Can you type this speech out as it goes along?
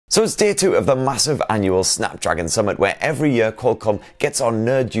So it's day 2 of the massive annual Snapdragon Summit, where every year Qualcomm gets our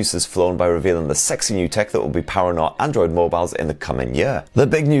nerd juices flown by revealing the sexy new tech that will be powering our Android mobiles in the coming year. The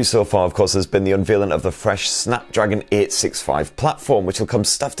big news so far, of course, has been the unveiling of the fresh Snapdragon 865 platform, which will come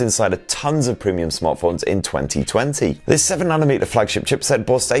stuffed inside of tons of premium smartphones in 2020. This 7nm flagship chipset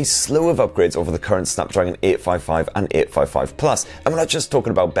boasts a slew of upgrades over the current Snapdragon 855 and 855 Plus, and we're not just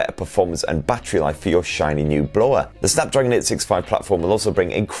talking about better performance and battery life for your shiny new blower. The Snapdragon 865 platform will also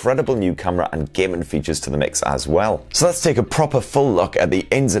bring incredible new camera and gaming features to the mix as well. So let's take a proper full look at the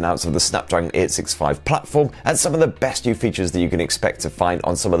ins and outs of the Snapdragon 865 platform and some of the best new features that you can expect to find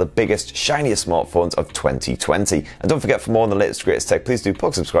on some of the biggest, shiniest smartphones of 2020. And don't forget, for more on the latest greatest tech, please do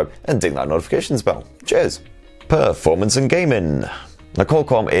subscribe and ding that notifications bell. Cheers! Performance and gaming. Now,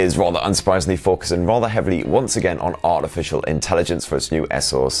 Qualcomm is rather unsurprisingly focusing rather heavily once again on artificial intelligence for its new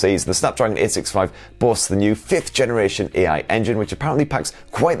SoCs. The Snapdragon 865 boasts the new 5th generation AI engine, which apparently packs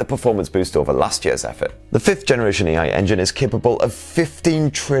quite the performance boost over last year's effort. The 5th generation AI engine is capable of 15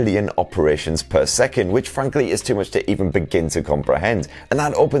 trillion operations per second, which frankly is too much to even begin to comprehend. And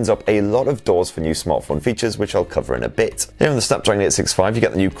that opens up a lot of doors for new smartphone features, which I'll cover in a bit. Here on the Snapdragon 865, you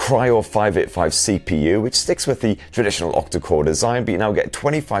get the new Kryo 585 CPU, which sticks with the traditional octa-core design, but you now get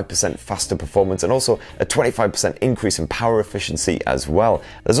 25% faster performance and also a 25% increase in power efficiency as well.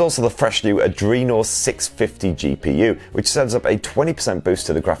 There's also the fresh new Adreno 650 GPU, which serves up a 20% boost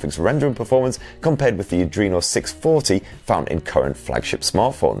to the graphics rendering performance compared with the Adreno 640 found in current flagship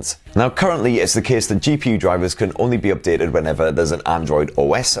smartphones. Now, currently it's the case that GPU drivers can only be updated whenever there's an Android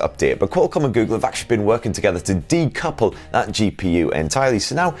OS update, but Qualcomm and Google have actually been working together to decouple that GPU entirely,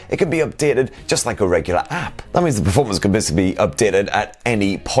 so now it can be updated just like a regular app. That means the performance can basically be updated at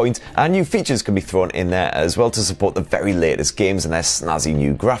any point, and new features can be thrown in there as well to support the very latest games and their snazzy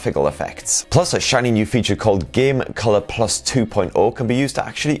new graphical effects. Plus, a shiny new feature called Game Color Plus 2.0 can be used to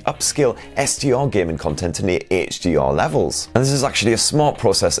actually upscale SDR gaming content to near HDR levels. And this is actually a smart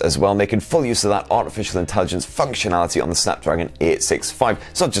process as well, making full use of that artificial intelligence functionality on the Snapdragon 865.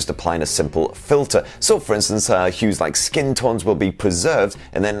 It's not just applying a simple filter. So for instance, hues like skin tones will be preserved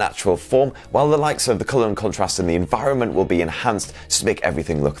in their natural form, while the likes of the color and contrast in the environment will be enhanced just to make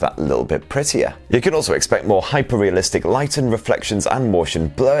everything look that little bit prettier. You can also expect more hyper-realistic light and reflections and motion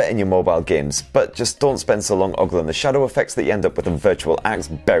blur in your mobile games, but just don't spend so long ogling the shadow effects that you end up with a virtual axe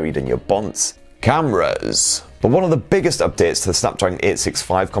buried in your bonds. Cameras. But one of the biggest updates to the Snapdragon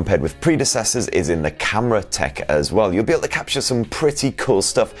 865 compared with predecessors is in the camera tech as well. You'll be able to capture some pretty cool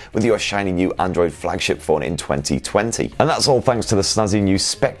stuff with your shiny new Android flagship phone in 2020. And that's all thanks to the snazzy new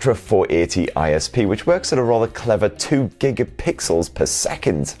Spectra 480 ISP, which works at a rather clever 2 gigapixels per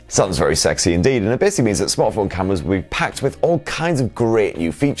second. Sounds very sexy indeed, and it basically means that smartphone cameras will be packed with all kinds of great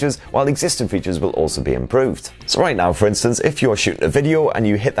new features, while existing features will also be improved. So right now, for instance, if you're shooting a video and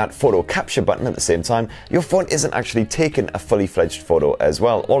you hit that photo capture button at the same time, your phone isn't actually taking a fully fledged photo as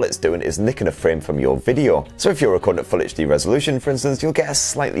well. All it's doing is nicking a frame from your video. So if you're recording at full HD resolution, for instance, you'll get a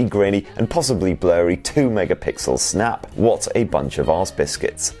slightly grainy and possibly blurry 2 megapixel snap. What a bunch of arse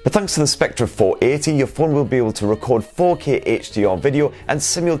biscuits. But thanks to the Spectra 480, your phone will be able to record 4K HDR video and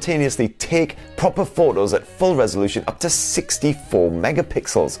simultaneously take proper photos at full resolution up to 64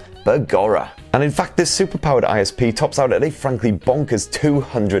 megapixels. Begorra. And in fact, this superpowered ISP tops out at a frankly bonkers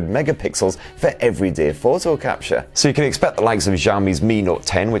 200 megapixels for everyday photo capture. So you can expect the likes of Xiaomi's Mi Note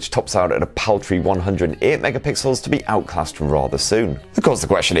 10, which tops out at a paltry 108 megapixels, to be outclassed rather soon. Of course, the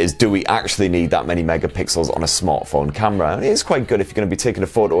question is, do we actually need that many megapixels on a smartphone camera? And it is quite good if you're going to be taking a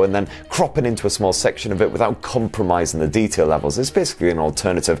photo and then cropping into a small section of it without compromising the detail levels. It's basically an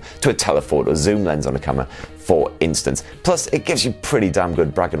alternative to a telephoto zoom lens on a camera, for instance. Plus, it gives you pretty damn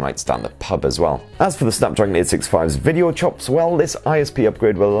good bragging rights down the pub as well. As for the Snapdragon 865's video chops, well, this ISP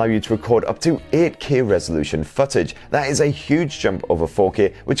upgrade will allow you to record up to 8K resolution footage. That is a huge jump over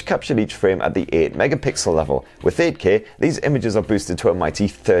 4K, which captured each frame at the 8 megapixel level. With 8K, these images are boosted to a mighty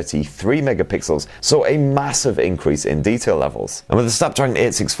 33 megapixels, so a massive increase in detail levels. And with the Snapdragon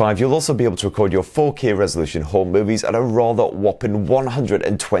 865, you'll also be able to record your 4K resolution home movies at a rather whopping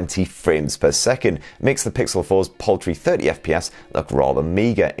 120 frames per second. Makes the Pixel 4's paltry 30 FPS look rather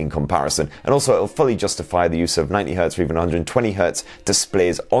meager in comparison, and also it'll fully justify the use of 90Hz or even 120Hz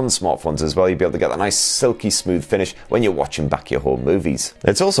displays on smartphones as well. You'll be able to get that nice silky smooth finish when you're watching back your home movies.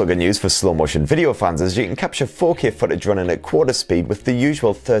 It's also good news for slow motion video fans, as you can capture 4K footage running at quarter speed with the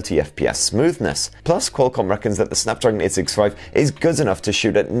usual 30 FPS smoothness. Plus, Qualcomm reckons that the Snapdragon 865 is good enough to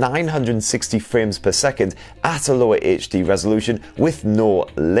shoot at 960 frames per second at a lower HD resolution with no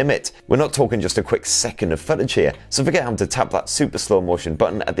limit. We're not talking just a quick second of footage here, so forget having to tap that super slow motion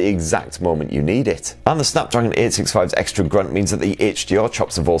button at the exact moment you need it. And the Snapdragon 865's extra grunt means that the HDR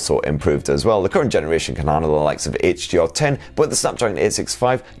chops have also improved as well. The current generation can handle the likes of HDR10, but with the Snapdragon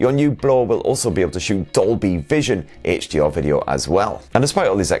 865, your new blower will also be able to shoot Dolby Vision HDR video as well. And despite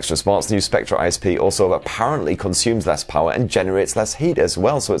all these extra smarts, the new Spectra ISP also apparently consumes less power and generates less heat as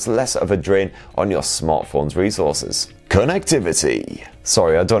well, so it's less of a drain on your smartphone's resources. Connectivity.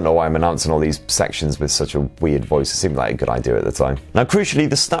 Sorry, I don't know why I'm announcing all these sections with such a weird voice. It seemed like a good idea at the time. Now, crucially,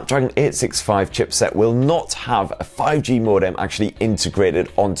 the Snapdragon 865 chipset will not have a 5G modem actually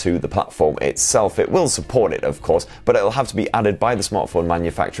integrated onto the platform itself. It will support it, of course, but it'll have to be added by the smartphone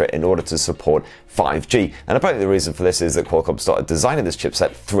manufacturer in order to support 5G. And apparently the reason for this is that Qualcomm started designing this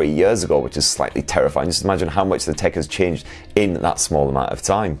chipset 3 years ago, which is slightly terrifying. Just imagine how much the tech has changed in that small amount of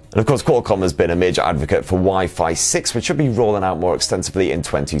time. And of course, Qualcomm has been a major advocate for Wi-Fi 6, which should be rolling out more extensively in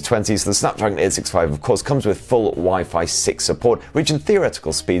 2020. So the Snapdragon 865, of course, comes with full Wi-Fi 6 support, reaching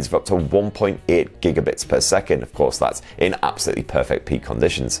theoretical speeds of up to 1.8 gigabits per second. Of course, that's in absolutely perfect peak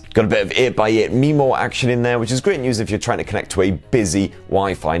conditions. Got a bit of 8x8 MIMO action in there, which is great news if you're trying to connect to a busy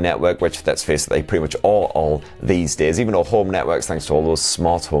Wi-Fi network, which, let's face it, they pretty much all these days, even our home networks, thanks to all those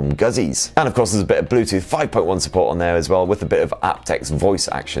smart home guzzies. And of course, there's a bit of Bluetooth 5.1 support on there as well, with a bit of aptX voice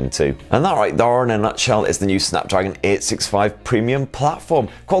action too. And that right there, in a nutshell, is the new Snapdragon 865 premium platform.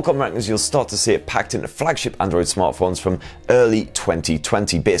 Qualcomm reckons you'll start to see it packed into flagship Android smartphones from early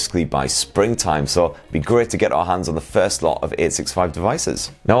 2020, basically by springtime, so it'd be great to get our hands on the first lot of 865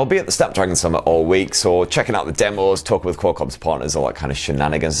 devices. Now, I'll be at the Snapdragon Summit all week, so checking out the demos, talking with Qualcomm's partners, all that kind of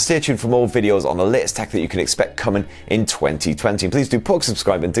shenanigans. Stay tuned for more videos on the latest tech that you can expect coming in 2020. And please do poke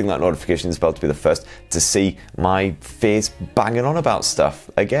subscribe and ding that notifications bell to be the first to see my face banging on about stuff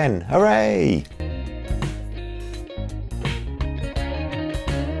again. Hooray!